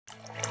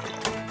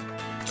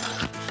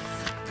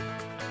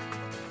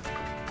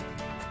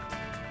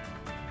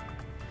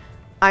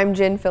I'm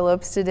Jen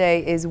Phillips.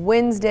 Today is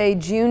Wednesday,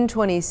 June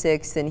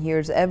 26th, and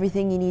here's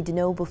everything you need to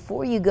know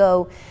before you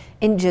go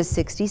in just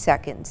 60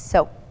 seconds.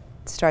 So,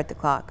 start the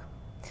clock.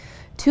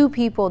 2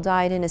 people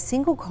died in a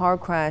single car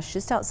crash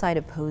just outside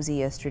of Posey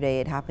yesterday.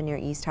 It happened near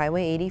East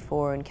Highway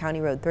 84 and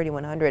County Road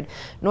 3100,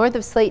 north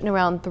of Slayton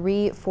around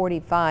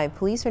 3:45.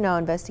 Police are now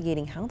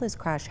investigating how this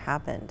crash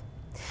happened.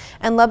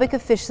 And Lubbock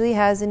officially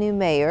has a new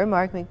mayor.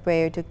 Mark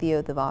McBrayer took the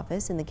oath of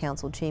office in the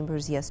council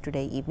chambers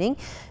yesterday evening.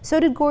 So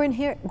did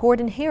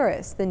Gordon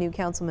Harris, the new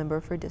council member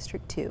for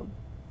District 2.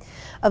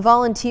 A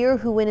volunteer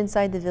who went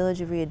inside the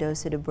village of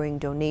Ruidoso to bring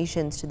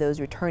donations to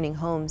those returning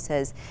home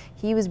says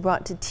he was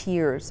brought to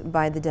tears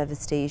by the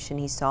devastation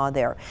he saw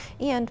there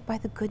and by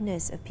the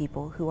goodness of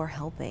people who are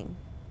helping.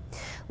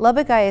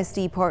 Lubbock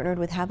ISD partnered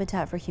with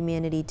Habitat for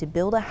Humanity to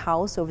build a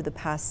house over the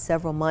past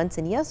several months,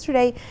 and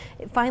yesterday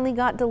it finally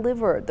got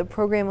delivered. The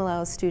program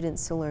allows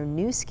students to learn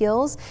new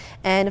skills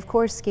and, of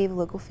course, gave a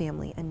local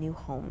family a new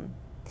home.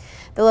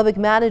 The Lubbock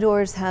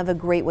Matadors have a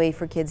great way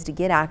for kids to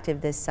get active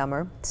this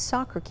summer: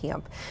 soccer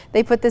camp.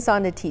 They put this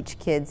on to teach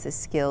kids the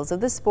skills of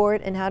the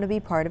sport and how to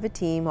be part of a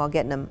team while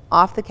getting them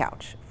off the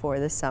couch for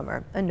the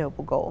summer. A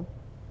noble goal.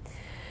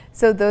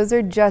 So those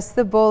are just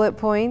the bullet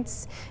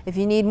points. If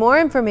you need more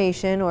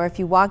information, or if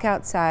you walk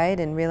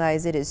outside and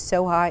realize it is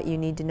so hot you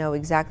need to know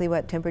exactly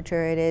what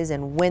temperature it is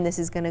and when this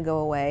is going to go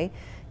away,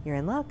 you're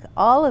in luck.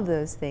 All of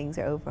those things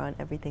are over on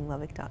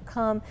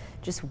everythinglubbock.com,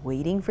 just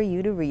waiting for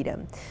you to read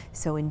them.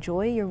 So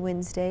enjoy your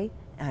Wednesday.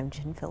 I'm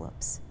Jen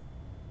Phillips.